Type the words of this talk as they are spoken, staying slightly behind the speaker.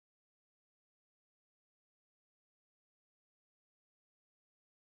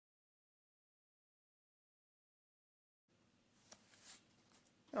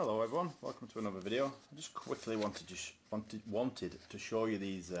Hello everyone, welcome to another video. I just quickly wanted to show you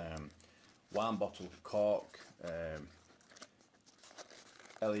these wine bottle cork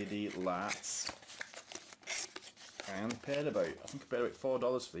LED lights, and I paid about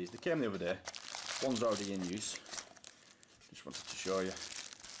 $4 for these. They came the other day. One's already in use. Just wanted to show you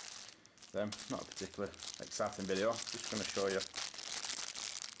them. Not a particularly exciting video, just going to show you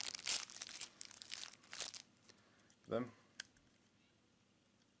them.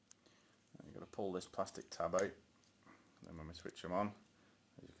 You've got to pull this plastic tab out, then when we switch them on,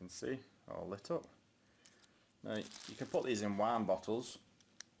 as you can see, all lit up. Now you can put these in wine bottles,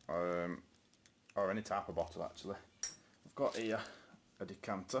 or any type of bottle actually. I've got here a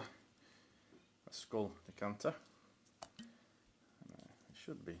decanter, a skull decanter, and it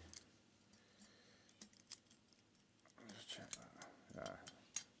should be, just check that, yeah,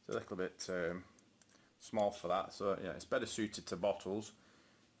 it's a little bit small for that, so yeah, it's better suited to bottles.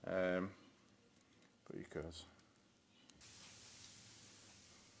 Because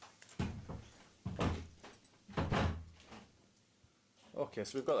okay,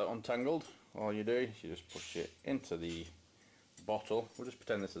 so we've got that untangled. All you do is you just push it into the bottle. We'll just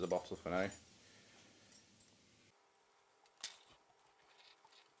pretend this is a bottle for now.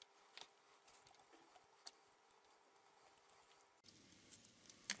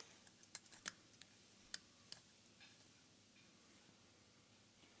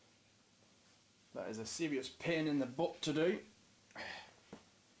 That is a serious pain in the butt to do.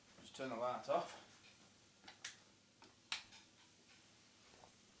 Just turn the light off.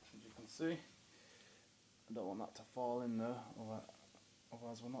 As you can see, I don't want that to fall in there,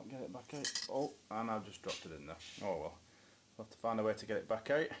 otherwise we'll not get it back out. Oh, and I've just dropped it in there. Oh well, we'll have to find a way to get it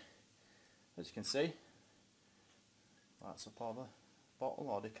back out. As you can see, lights up all the bottle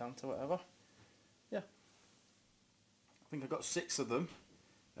or decanter, whatever. Yeah, I think I got 6 of them.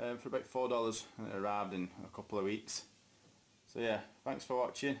 For about $4, and it arrived in a couple of weeks. So yeah, thanks for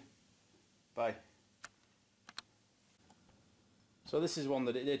watching. Bye. So this is one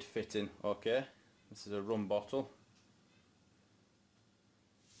that it did fit in. Okay, this is a rum bottle.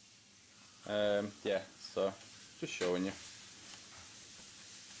 Yeah, so just showing you.